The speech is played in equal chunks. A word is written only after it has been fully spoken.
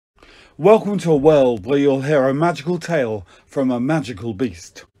Welcome to a world where you'll hear a magical tale from a magical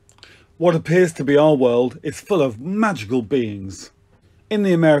beast. What appears to be our world is full of magical beings. In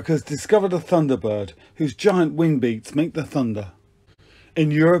the Americas, discover the thunderbird, whose giant wing beats make the thunder.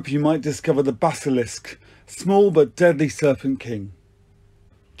 In Europe, you might discover the basilisk, small but deadly serpent king.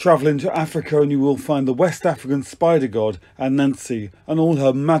 Travel into Africa and you will find the West African spider god, Anansi, and all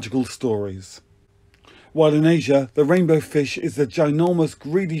her magical stories. While in Asia, the rainbow fish is the ginormous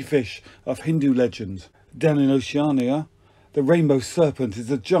greedy fish of Hindu legend. Down in Oceania, the rainbow serpent is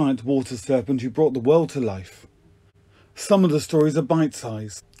a giant water serpent who brought the world to life. Some of the stories are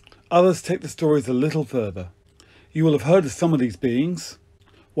bite-sized, others take the stories a little further. You will have heard of some of these beings,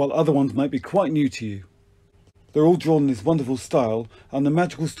 while other ones might be quite new to you. They're all drawn in this wonderful style, and the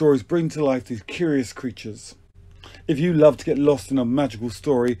magical stories bring to life these curious creatures. If you love to get lost in a magical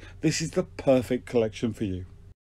story, this is the perfect collection for you.